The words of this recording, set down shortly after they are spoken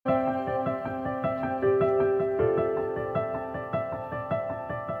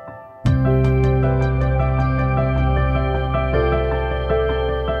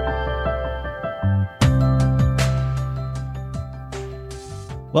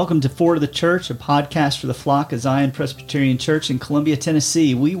Welcome to Forward of the Church, a podcast for the flock of Zion Presbyterian Church in Columbia,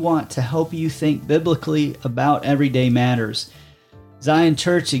 Tennessee. We want to help you think biblically about everyday matters. Zion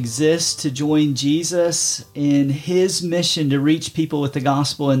Church exists to join Jesus in his mission to reach people with the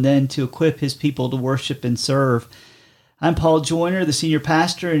gospel and then to equip his people to worship and serve. I'm Paul Joyner, the senior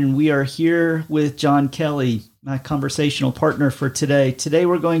pastor, and we are here with John Kelly, my conversational partner for today. Today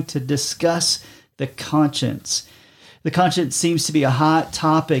we're going to discuss the conscience. The conscience seems to be a hot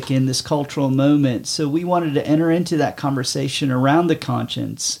topic in this cultural moment, so we wanted to enter into that conversation around the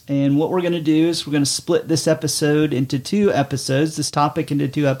conscience. And what we're going to do is we're going to split this episode into two episodes, this topic into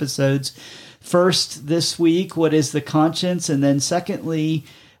two episodes. First, this week, what is the conscience? And then secondly,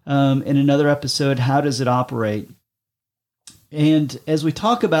 in another episode, how does it operate? And as we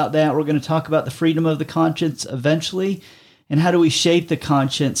talk about that, we're going to talk about the freedom of the conscience eventually, and how do we shape the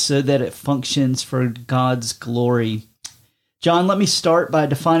conscience so that it functions for God's glory. John, let me start by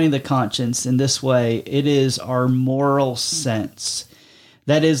defining the conscience in this way. It is our moral sense.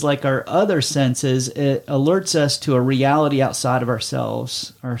 That is, like our other senses, it alerts us to a reality outside of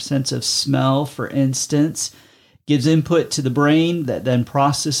ourselves. Our sense of smell, for instance, gives input to the brain that then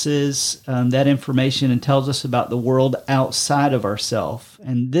processes that information and tells us about the world outside of ourselves.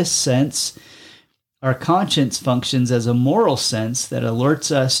 And this sense, our conscience, functions as a moral sense that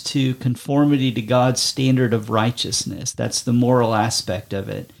alerts us to conformity to God's standard of righteousness. That's the moral aspect of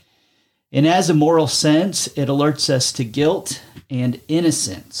it. And as a moral sense, it alerts us to guilt and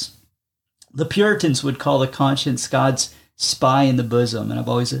innocence. The Puritans would call the conscience God's spy in the bosom, and I've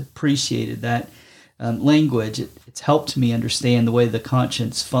always appreciated that language. It's helped me understand the way the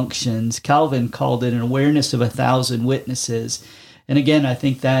conscience functions. Calvin called it an awareness of 1,000 witnesses. And again, I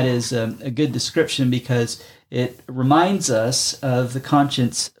think that is a good description because it reminds us of the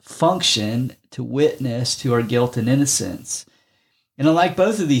conscience function to witness to our guilt and innocence. And I like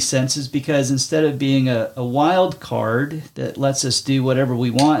both of these senses because instead of being a wild card that lets us do whatever we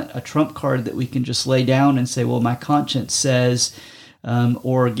want, a trump card that we can just lay down and say, well, my conscience says,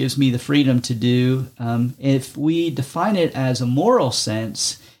 or gives me the freedom to do, if we define it as a moral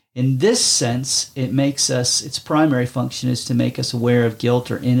sense, in this sense, it makes us, its primary function is to make us aware of guilt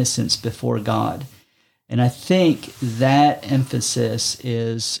or innocence before God. And I think that emphasis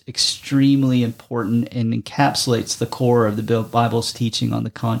is extremely important and encapsulates the core of the Bible's teaching on the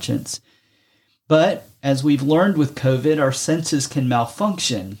conscience. But as we've learned with COVID, our senses can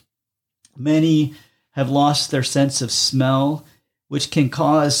malfunction. Many have lost their sense of smell, which can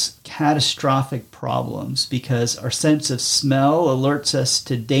cause catastrophic problems because our sense of smell alerts us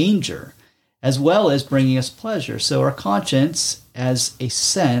to danger as well as bringing us pleasure. So our conscience, as a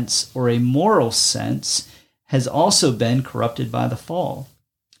sense or a moral sense, has also been corrupted by the fall.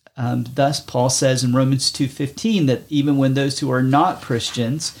 Thus, Paul says in Romans 2:15 that even when those who are not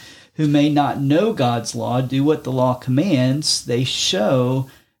Christians, who may not know God's law, do what the law commands, they show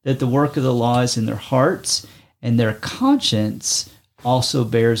that the work of the law is in their hearts, and their conscience also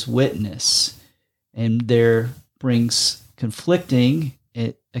bears witness, and there brings conflicting,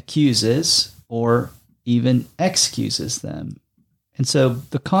 it accuses or even excuses them. And so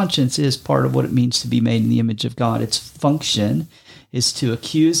the conscience is part of what it means to be made in the image of God. Its function is to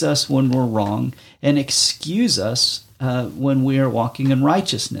accuse us when we're wrong and excuse us when we are walking in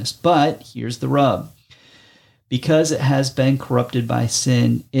righteousness. But here's the rub. Because it has been corrupted by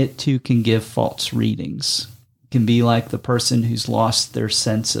sin, it too can give false readings. Can be like the person who's lost their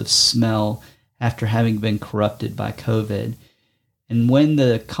sense of smell after having been corrupted by COVID. And when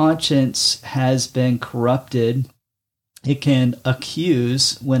the conscience has been corrupted, it can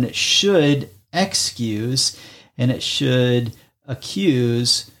accuse when it should excuse, and it should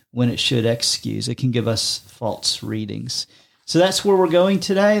accuse when it should excuse. It can give us false readings. So that's where we're going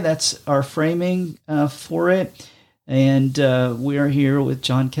today. That's our framing for it. And we are here with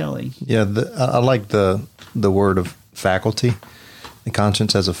John Kelly. Yeah, I like the word of faculty, the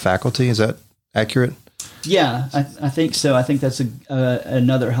conscience as a faculty. Is that accurate? Yeah, I think so. I think that's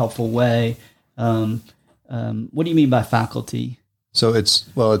another helpful way. What do you mean by faculty? So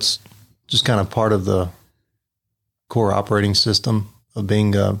it's just kind of part of the core operating system of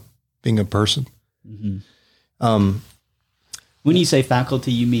being a person. Mm-hmm. When you say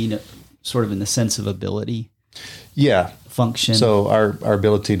faculty, you mean sort of in the sense of ability? Yeah. Function. So our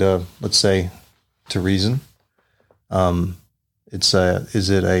ability to, let's say, to reason, is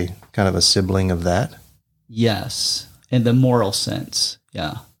it a kind of a sibling of that? Yes. In the moral sense.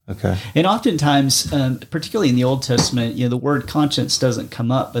 Yeah. Okay. And oftentimes, particularly in the Old Testament, the word conscience doesn't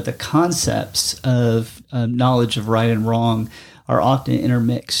come up, but the concepts of knowledge of right and wrong are often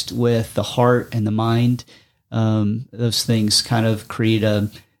intermixed with the heart and the mind. Those things kind of create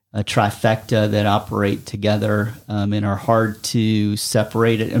a trifecta that operate together and are hard to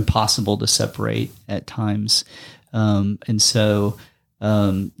separate, impossible to separate at times. And so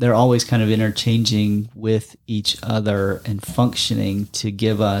they're always kind of interchanging with each other and functioning to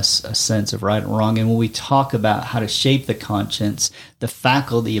give us a sense of right and wrong. And when we talk about how to shape the conscience, the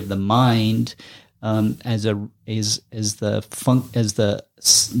faculty of the mind as the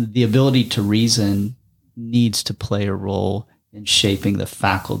ability to reason needs to play a role in shaping the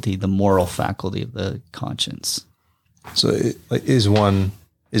faculty, the moral faculty of the conscience. So is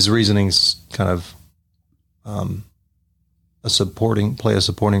reasoning's kind of play a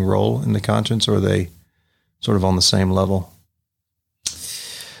supporting role in the conscience, or are they sort of on the same level?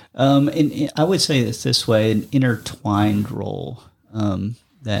 And I would say it's this way, an intertwined role,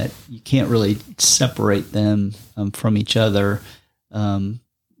 that you can't really separate them from each other.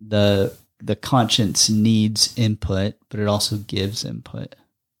 The conscience needs input, but it also gives input.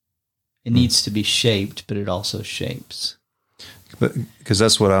 It needs to be shaped, but it also shapes. But because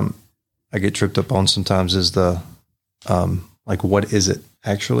that's what I get tripped up on sometimes is the like, what is it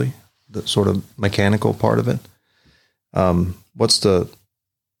actually? The sort of mechanical part of it. What's the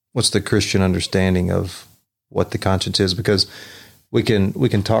Christian understanding of what the conscience is? Because we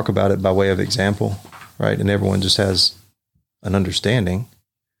can talk about it by way of example, right? And everyone just has an understanding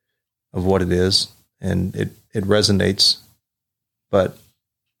of what it is, and it resonates, but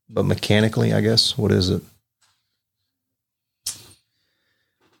mechanically, I guess, what is it?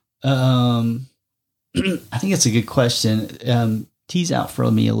 I think it's a good question. Tease out for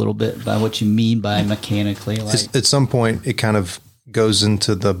me a little bit by what you mean by mechanically. Like, at some point, it kind of goes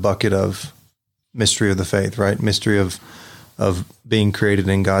into the bucket of mystery of the faith, right? Mystery of being created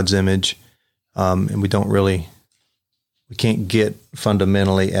in God's image, and we can't get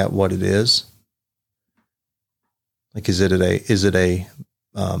fundamentally at what it is. Like, is it a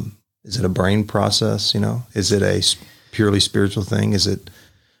brain process? Is it a purely spiritual thing? Is it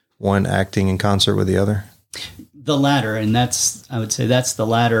one acting in concert with the other? The latter, and I would say that's the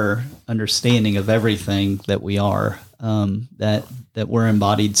latter understanding of everything that we are. That we're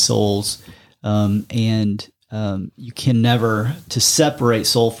embodied souls, and you can never, to separate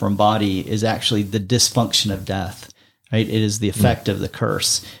soul from body is actually the dysfunction of death. Right? It is the effect of the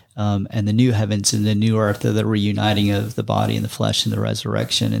curse. And the new heavens and the new earth are the reuniting of the body and the flesh and the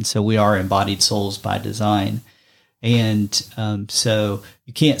resurrection. And so we are embodied souls by design. And so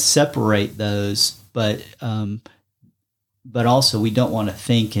you can't separate those, but also we don't want to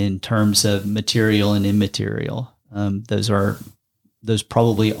think in terms of material and immaterial. Those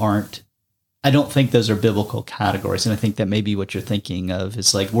probably aren't, I don't think those are biblical categories. And I think that may be what you're thinking of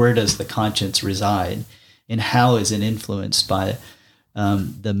is like, where does the conscience reside? And how is it influenced by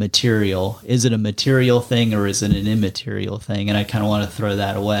the material? Is it a material thing or is it an immaterial thing? And I kind of want to throw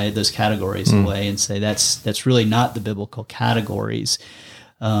that away, those categories away, and say that's really not the biblical categories,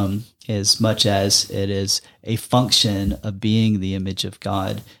 as much as it is a function of being the image of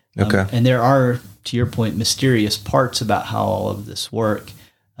God. Okay. And there are, to your point, mysterious parts about how all of this work,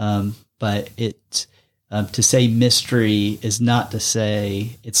 but it. To say mystery is not to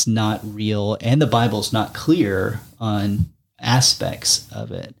say it's not real, and the Bible's not clear on aspects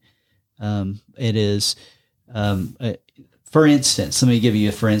of it. It is, for instance, let me give you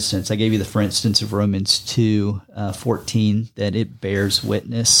a for instance. I gave you the for instance of Romans 2:14, that it bears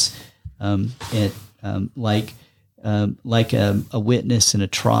witness. Like a witness in a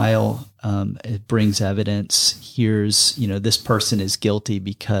trial, it brings evidence. Here's, this person is guilty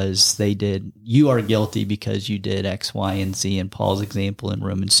because you are guilty because you did X, Y, and Z. And Paul's example in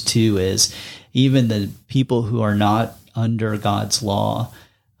Romans 2 is even the people who are not under God's law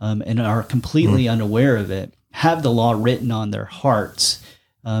and are completely unaware of it have the law written on their hearts.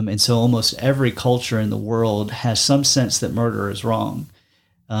 And so almost every culture in the world has some sense that murder is wrong.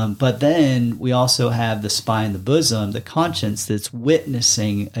 But then we also have the spy in the bosom, the conscience that's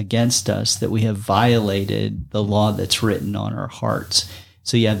witnessing against us that we have violated the law that's written on our hearts.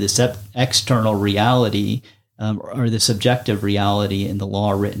 So you have this external reality or the subjective reality in the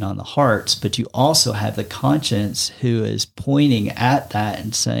law written on the hearts, but you also have the conscience who is pointing at that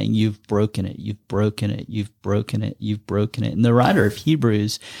and saying, you've broken it, you've broken it, you've broken it, you've broken it. And the writer of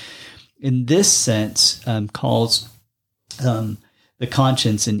Hebrews, in this sense, calls the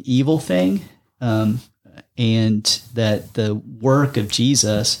conscience an evil thing, and that the work of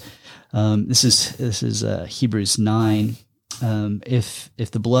Jesus, this is Hebrews 9. If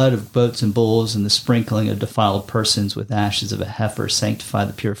the blood of goats and bulls and the sprinkling of defiled persons with ashes of a heifer sanctify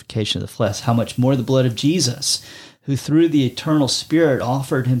the purification of the flesh, how much more the blood of Jesus, who through the eternal Spirit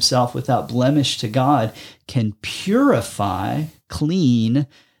offered himself without blemish to God, can purify, clean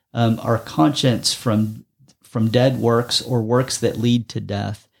our conscience from dead works or works that lead to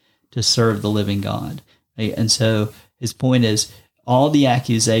death to serve the living God. Right? And so his point is all the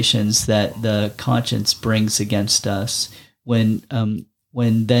accusations that the conscience brings against us when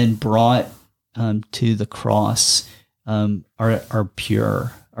then brought to the cross are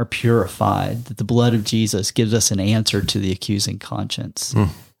pure, are purified, that the blood of Jesus gives us an answer to the accusing conscience.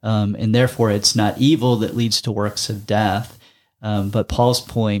 And therefore it's not evil that leads to works of death. But Paul's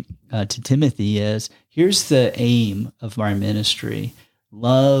point to Timothy is, here's the aim of our ministry: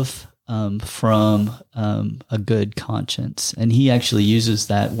 love from a good conscience. And he actually uses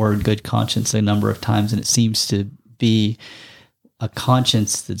that word good conscience a number of times, and it seems to be a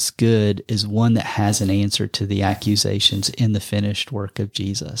conscience that's good is one that has an answer to the accusations in the finished work of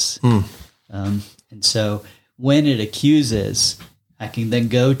Jesus. And so when it accuses, I can then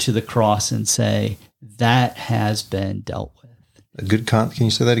go to the cross and say, that has been dealt with. Can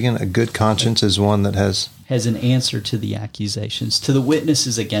you say that again? A good conscience is one that has an answer to the accusations, to the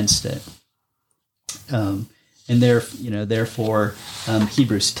witnesses against it. And therefore,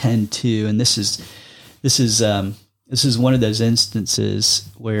 Hebrews 10:2, and this is one of those instances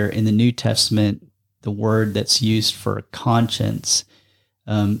where in the New Testament, the word that's used for conscience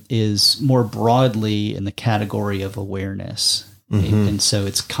is more broadly in the category of awareness. And so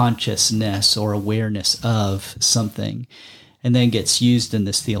it's consciousness or awareness of something, and then gets used in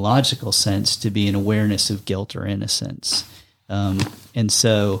this theological sense to be an awareness of guilt or innocence. And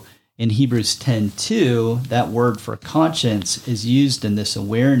so in Hebrews 10:2, that word for conscience is used in this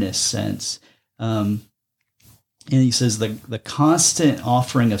awareness sense. And he says the constant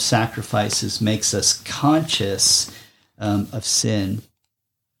offering of sacrifices makes us conscious of sin.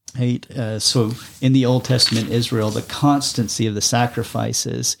 Right? So in the Old Testament Israel, the constancy of the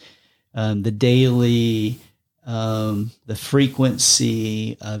sacrifices, the daily, the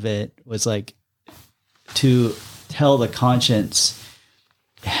frequency of it was like to tell the conscience,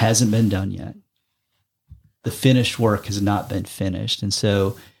 it hasn't been done yet. The finished work has not been finished. And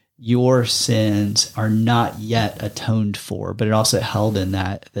so your sins are not yet atoned for, but it also held in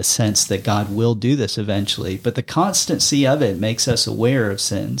that the sense that God will do this eventually. But the constancy of it makes us aware of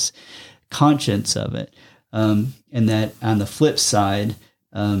sins, conscious of it. And that on the flip side,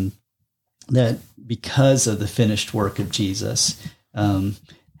 that because of the finished work of Jesus,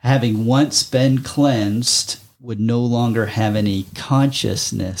 having once been cleansed, would no longer have any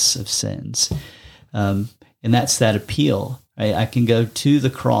consciousness of sins. And that's that appeal. Right? I can go to the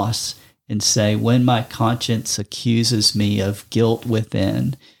cross and say, when my conscience accuses me of guilt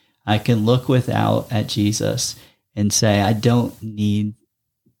within, I can look without at Jesus and say, I don't need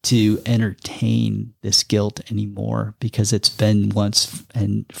to entertain this guilt anymore because it's been once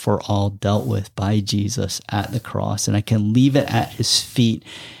and for all dealt with by Jesus at the cross. And I can leave it at his feet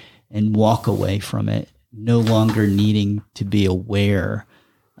and walk away from it, no longer needing to be aware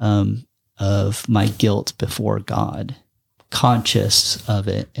of my guilt before God, conscious of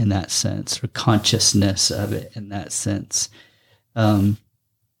it in that sense, or consciousness of it in that sense. Yeah,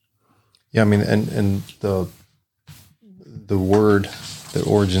 I mean, and the word, the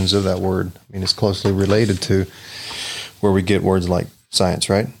origins of that word, I mean, it's closely related to where we get words like science,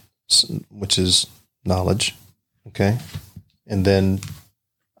 right? Which is knowledge, okay? And then,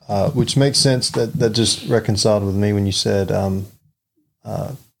 which makes sense, that just reconciled with me when you said,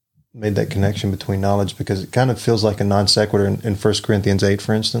 made that connection between knowledge, because it kind of feels like a non sequitur in 1 Corinthians 8,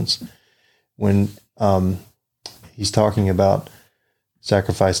 for instance, when he's talking about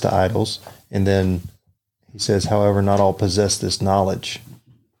sacrifice to idols, and then he says, however, not all possess this knowledge.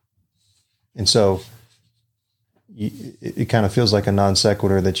 And so it kind of feels like a non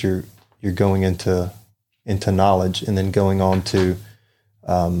sequitur that you're going into knowledge and then going on to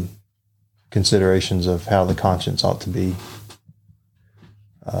considerations of how the conscience ought to be,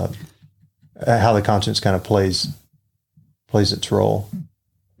 how the conscience kind of plays its role.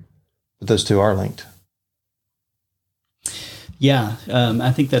 But those two are linked. Yeah,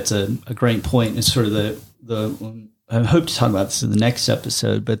 I think that's a great point. It's sort of the I hope to talk about this in the next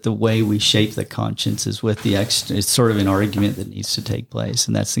episode, but the way we shape the conscience is with it's sort of an argument that needs to take place.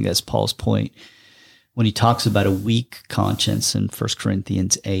 And I think that's Paul's point when he talks about a weak conscience in 1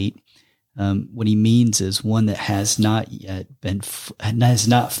 Corinthians 8. What he means is one that has not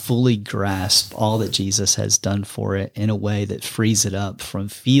fully grasped all that Jesus has done for it in a way that frees it up from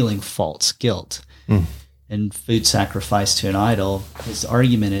feeling false guilt. And food sacrificed to an idol, his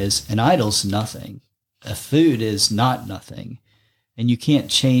argument is an idol's nothing. A food is not nothing. And you can't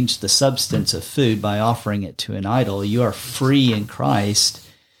change the substance of food by offering it to an idol. You are free in Christ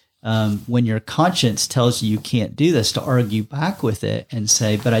when your conscience tells you can't do this, to argue back with it and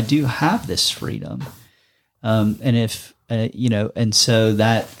say, but I do have this freedom. And if, and so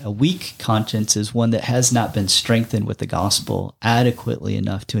that a weak conscience is one that has not been strengthened with the gospel adequately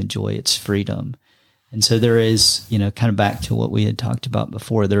enough to enjoy its freedom. And so there is, kind of back to what we had talked about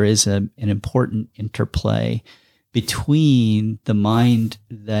before, there is an important interplay between the mind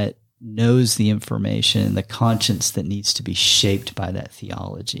that knows the information and the conscience that needs to be shaped by that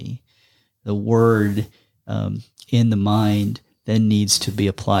theology. The word in the mind then needs to be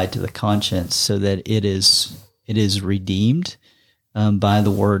applied to the conscience so that it is redeemed by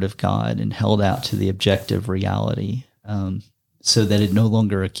the word of God and held out to the objective reality, so that it no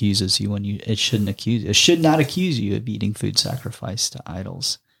longer accuses you when it should not accuse you of eating food sacrificed to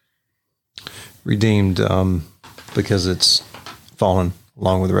idols. Redeemed because it's fallen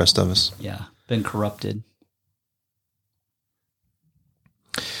along with the rest of us. Yeah, been corrupted.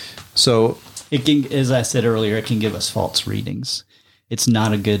 So it can, as I said earlier, it can give us false readings. It's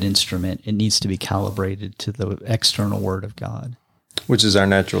not a good instrument. It needs to be calibrated to the external word of God. Which is our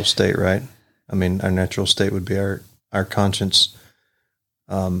natural state, right? I mean, our natural state would be our conscience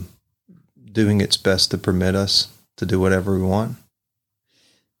doing its best to permit us to do whatever we want.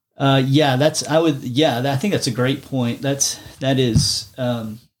 I think that's a great point. That is,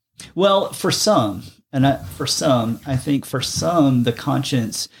 well, for some, I think for some, the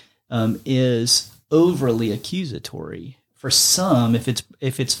conscience is overly accusatory. For some, if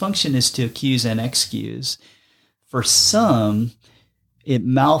its function is to accuse and excuse, for some, it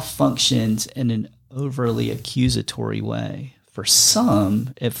malfunctions in an overly accusatory way. For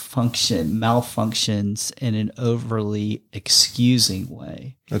some, it malfunctions in an overly excusing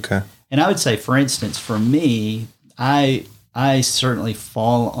way. Okay. And I would say, for instance, for me, I certainly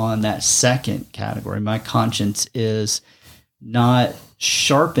fall on that second category. My conscience is not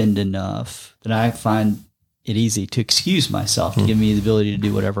sharpened enough that I find it easy to excuse myself, to give me the ability to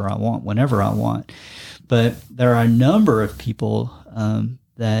do whatever I want, whenever I want. But there are a number of people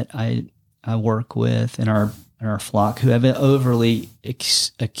that I work with in our flock who have an overly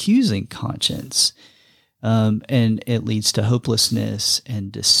accusing conscience, and it leads to hopelessness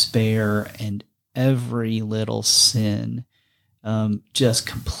and despair, and every little sin just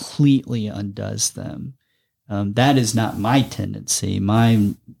completely undoes them. That is not my tendency.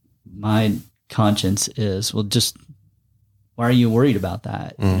 My conscience is, well, just why are you worried about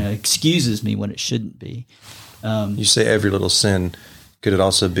that? It excuses me when it shouldn't be. You say every little sin. Could it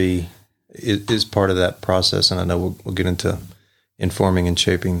also be is part of that process? And I know we'll get into informing and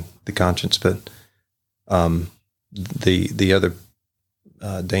shaping the conscience, but the other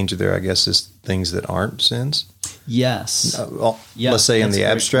danger there, I guess, is things that aren't sins. Yes. Let's say in the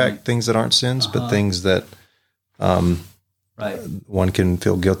abstract, things that aren't sins, but things that right, one can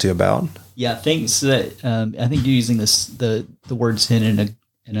feel guilty about. Yeah, things that I think you're using the word sin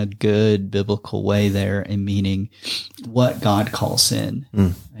in a good biblical way there, and meaning what God calls sin.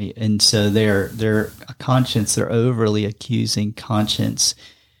 Right? And so their conscience, their overly accusing conscience,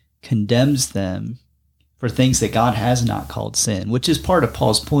 condemns them for things that God has not called sin, which is part of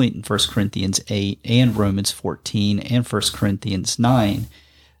Paul's point in 1 Corinthians 8 and Romans 14 and 1 Corinthians 9,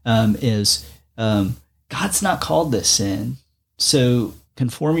 is God's not called this sin. So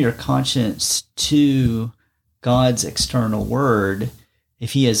conform your conscience to God's external word.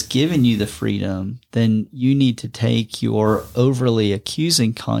 If he has given you the freedom, then you need to take your overly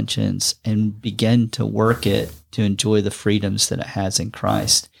accusing conscience and begin to work it to enjoy the freedoms that it has in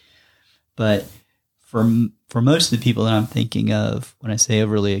Christ. But for most of the people that I'm thinking of, when I say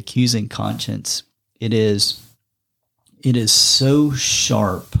overly accusing conscience, it is so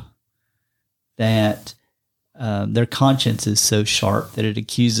sharp that their conscience is so sharp that it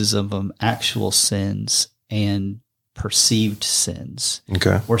accuses them of actual sins and perceived sins,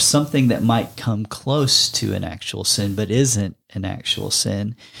 or something that might come close to an actual sin but isn't an actual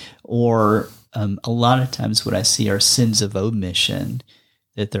sin, or a lot of times what I see are sins of omission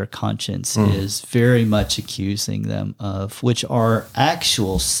that their conscience is very much accusing them of, which are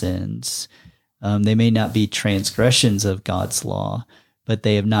actual sins. They may not be transgressions of God's law, but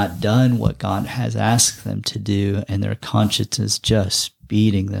they have not done what God has asked them to do, and their conscience is just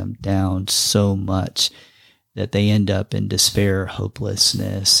beating them down so much that they end up in despair,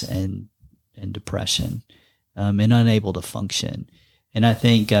 hopelessness, and depression, and unable to function. And I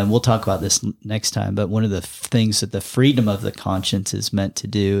think we'll talk about this next time, but one of the things that the freedom of the conscience is meant to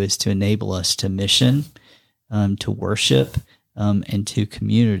do is to enable us to mission, to worship, and to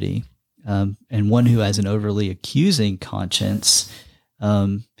community. And one who has an overly accusing conscience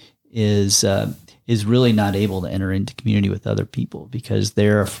is is really not able to enter into community with other people because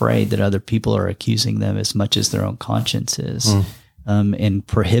they're afraid that other people are accusing them as much as their own conscience is, and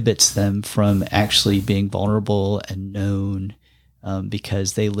prohibits them from actually being vulnerable and known,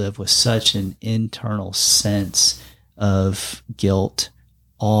 because they live with such an internal sense of guilt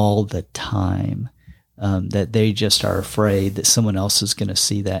all the time, that they just are afraid that someone else is going to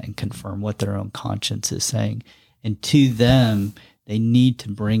see that and confirm what their own conscience is saying. And to them, they need to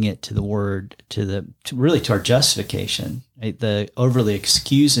bring it to the word, to our justification. Right? The overly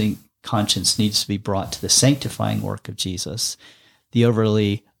excusing conscience needs to be brought to the sanctifying work of Jesus. The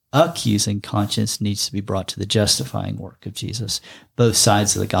overly accusing conscience needs to be brought to the justifying work of Jesus. Both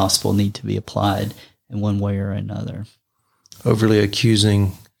sides of the gospel need to be applied in one way or another. Overly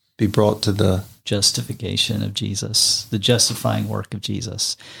accusing be brought to the justification of Jesus, the justifying work of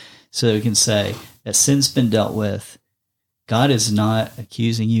Jesus. So we can say that sin's been dealt with. God is not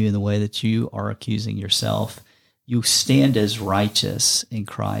accusing you in the way that you are accusing yourself. You stand as righteous in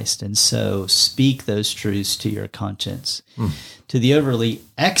Christ, and so speak those truths to your conscience. To the overly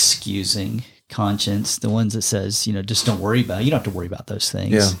excusing conscience, the ones that says, just don't worry about it. You don't have to worry about those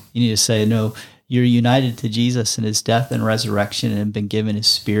things. Yeah. You need to say, no, you're united to Jesus in his death and resurrection and have been given his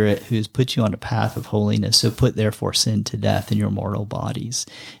Spirit who has put you on a path of holiness. So put therefore sin to death in your mortal bodies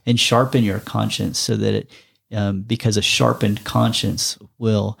and sharpen your conscience so that it, because a sharpened conscience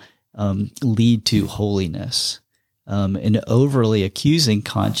will lead to holiness. An overly accusing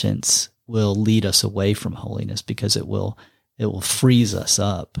conscience will lead us away from holiness because it will freeze us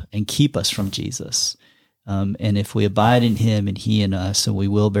up and keep us from Jesus. And if we abide in him and he in us, and we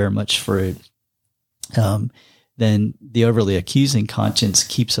will bear much fruit, then the overly accusing conscience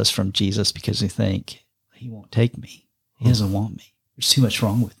keeps us from Jesus because we think, he won't take me. He doesn't want me. There's too much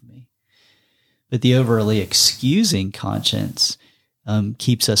wrong with me. But the overly excusing conscience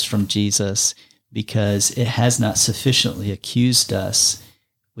keeps us from Jesus because it has not sufficiently accused us,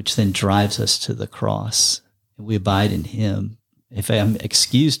 which then drives us to the cross. We abide in him. If I'm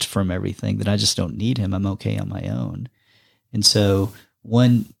excused from everything, that I just don't need him, I'm okay on my own. And so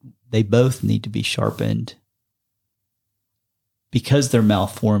they both need to be sharpened. Because they're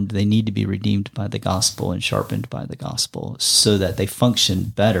malformed, they need to be redeemed by the gospel and sharpened by the gospel so that they function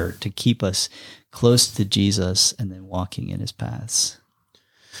better to keep us close to Jesus and then walking in his paths.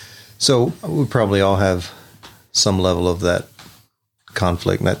 So we probably all have some level of that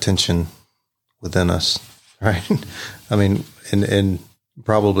conflict and that tension within us, right? I mean, and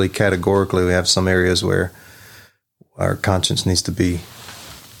probably categorically we have some areas where our conscience needs to be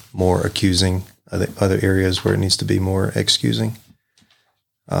more accusing, other areas where it needs to be more excusing.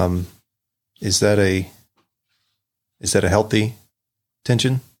 Is that a healthy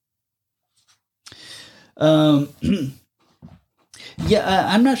tension? Yeah,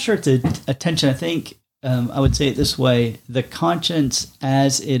 I'm not sure it's a tension. I think I would say it this way: the conscience,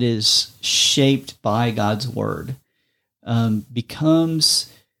 as it is shaped by God's word,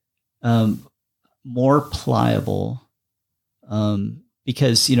 becomes more pliable.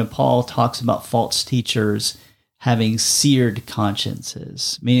 Because, Paul talks about false teachers having seared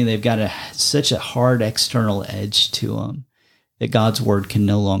consciences, meaning they've got such a hard external edge to them that God's word can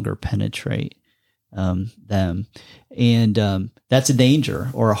no longer penetrate them. And that's a danger,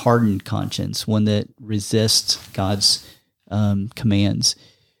 or a hardened conscience, one that resists God's commands.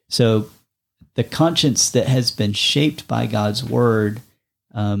 So the conscience that has been shaped by God's word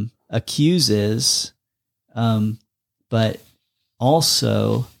accuses, but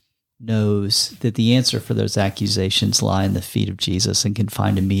also knows that the answer for those accusations lie in the feet of Jesus and can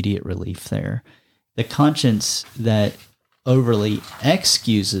find immediate relief there. The conscience that overly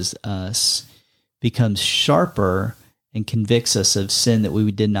excuses us becomes sharper and convicts us of sin that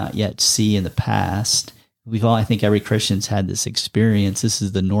we did not yet see in the past. I think every Christian's had this experience. This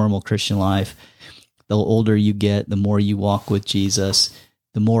is the normal Christian life. The older you get, the more you walk with Jesus,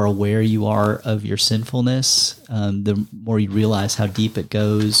 the more aware you are of your sinfulness, the more you realize how deep it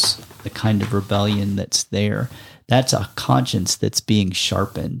goes, the kind of rebellion that's there. That's a conscience that's being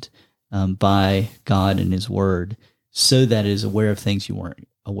sharpened by God and his word so that it is aware of things you weren't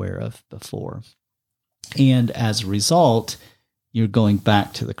aware of before. And as a result, you're going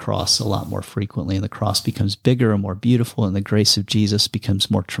back to the cross a lot more frequently, and the cross becomes bigger and more beautiful, and the grace of Jesus becomes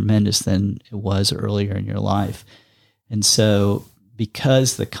more tremendous than it was earlier in your life. And so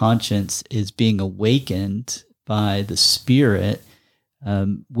because the conscience is being awakened by the Spirit,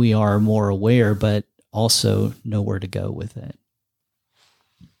 we are more aware, but also know where to go with it.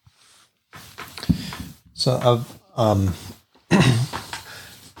 So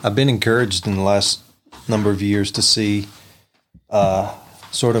I've been encouraged in the last number of years to see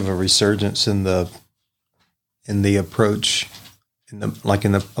sort of a resurgence in the approach in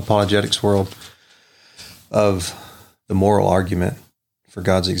the apologetics world of the moral argument for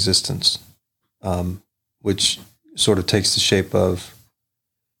God's existence, which sort of takes the shape of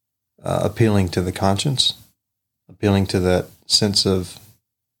appealing to the conscience, appealing to that sense of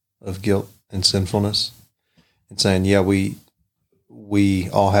guilt and sinfulness, and saying, yeah, we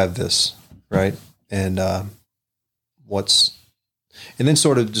all have this, right? And and then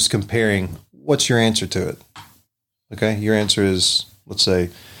sort of just comparing, what's your answer to it? Okay, your answer is, let's say,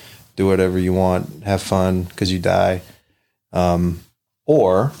 do whatever you want, have fun because you die.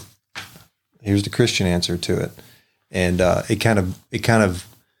 Or here's the Christian answer to it. And it kind of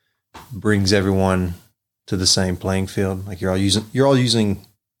brings everyone to the same playing field. Like you're all using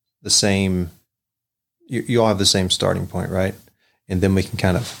the same, you all have the same starting point, right? And then we can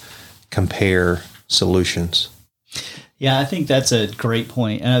kind of compare solutions. Yeah, I think that's a great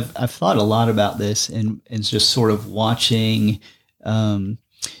point. And I've thought a lot about this and just sort of watching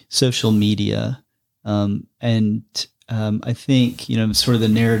social media. I think, sort of the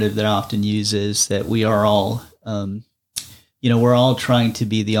narrative that I often use is that we are all, we're all trying to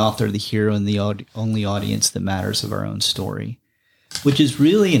be the author, the hero, and the only audience that matters of our own story, which is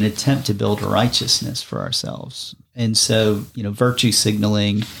really an attempt to build a righteousness for ourselves. And so, virtue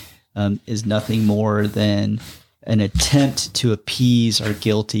signaling is nothing more than an attempt to appease our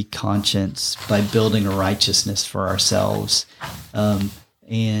guilty conscience by building a righteousness for ourselves.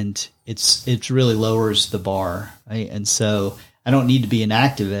 And it really lowers the bar, right? And so I don't need to be an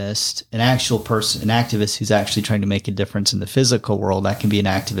activist, an activist who's actually trying to make a difference in the physical world. I can be an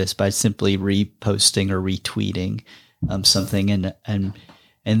activist by simply reposting or retweeting something, and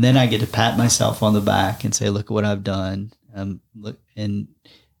then I get to pat myself on the back and say, "Look at what I've done."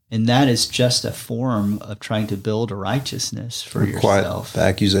 And that is just a form of trying to build a righteousness for yourself. Quiet the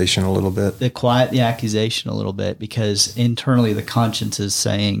accusation a little bit. Quiet the accusation a little bit, because internally the conscience is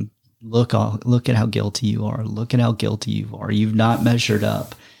saying, look at how guilty you are. Look at how guilty you are. You've not measured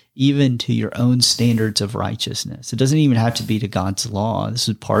up even to your own standards of righteousness. It doesn't even have to be to God's law. This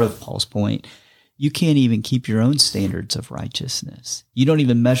is part of Paul's point. You can't even keep your own standards of righteousness. You don't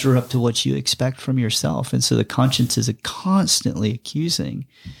even measure up to what you expect from yourself. And so the conscience is constantly accusing.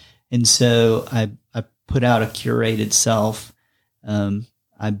 And so I put out a curated self. I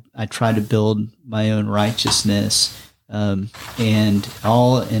try to build my own righteousness, and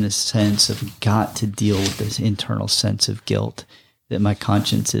all in a sense of got to deal with this internal sense of guilt that my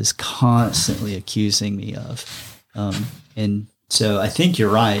conscience is constantly accusing me of. And so I think you're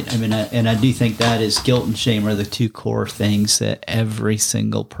right. I mean, I do think that is guilt and shame are the two core things that every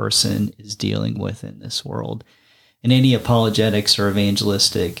single person is dealing with in this world. And any apologetics or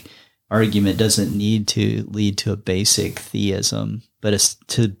evangelistic argument doesn't need to lead to a basic theism, but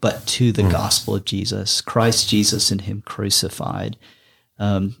to the gospel of Jesus, Christ Jesus and Him crucified,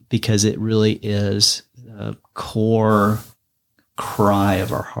 because it really is a core cry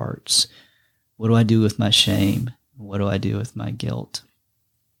of our hearts. What do I do with my shame? What do I do with my guilt?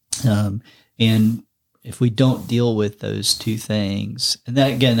 And if we don't deal with those two things, and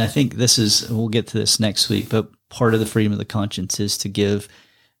that, again, I think we'll get to this next week, but part of the freedom of the conscience is to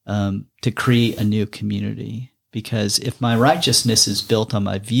create a new community. Because if my righteousness is built on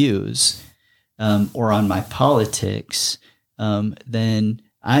my views or on my politics, then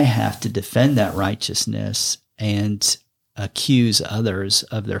I have to defend that righteousness and accuse others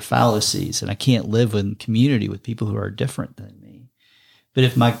of their fallacies. And I can't live in community with people who are different than me. But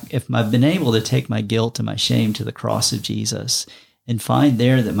if I've been able to take my guilt and my shame to the cross of Jesus and find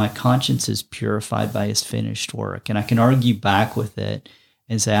there that my conscience is purified by His finished work, and I can argue back with it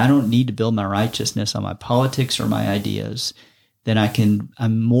and say, I don't need to build my righteousness on my politics or my ideas, then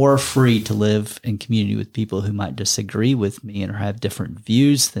I'm more free to live in community with people who might disagree with me and have different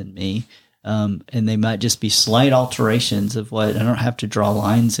views than me. And they might just be slight alterations of what I don't have to draw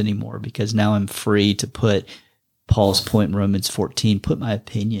lines anymore, because now I'm free to put Paul's point in Romans 14, put my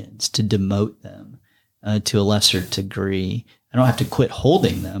opinions, to demote them to a lesser degree. I don't have to quit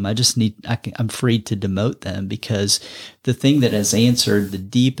holding them. I'm free to demote them, because the thing that has answered the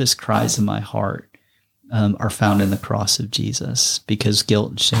deepest cries of my heart are found in the cross of Jesus, because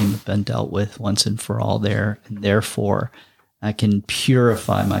guilt and shame have been dealt with once and for all there. And therefore, I can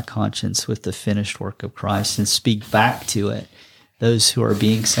purify my conscience with the finished work of Christ and speak back to it. Those who are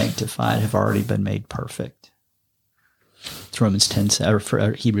being sanctified have already been made perfect. It's Hebrews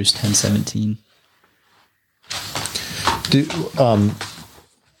 10:17.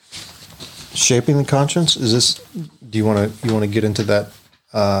 Shaping the conscience, do you want to get into that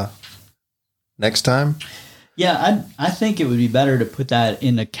next time? Yeah, I think it would be better to put that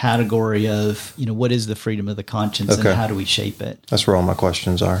in a category of, what is the freedom of the conscience and how do we shape it? That's where all my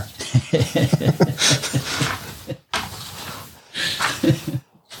questions are.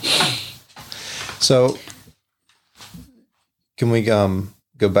 So can we go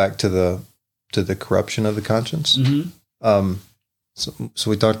back to the corruption of the conscience? Mm-hmm. So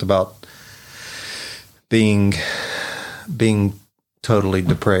we talked about being totally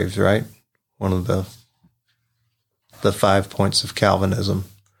depraved, right? One of the 5 points of Calvinism,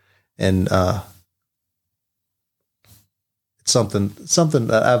 and it's something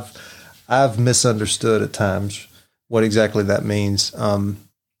that I've misunderstood at times what exactly that means.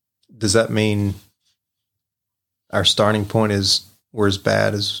 Does that mean our starting point is we're as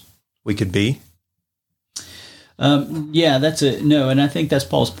bad as we could be? Yeah, and I think that's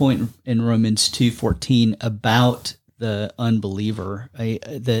Paul's point in Romans 2:14 about the unbeliever,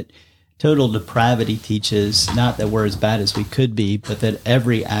 that total depravity teaches not that we're as bad as we could be, but that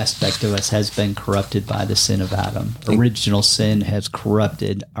every aspect of us has been corrupted by the sin of Adam. Original sin has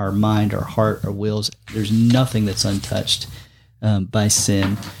corrupted our mind, our heart, our wills. There's nothing that's untouched by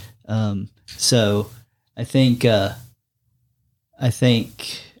sin. So I think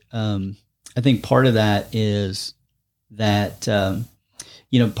part of that is that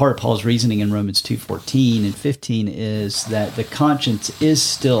part of Paul's reasoning in Romans 2:14 and 15 is that the conscience is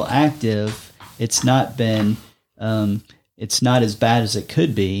still active. It's not been, it's not as bad as it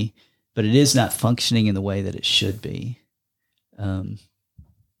could be, but it is not functioning in the way that it should be.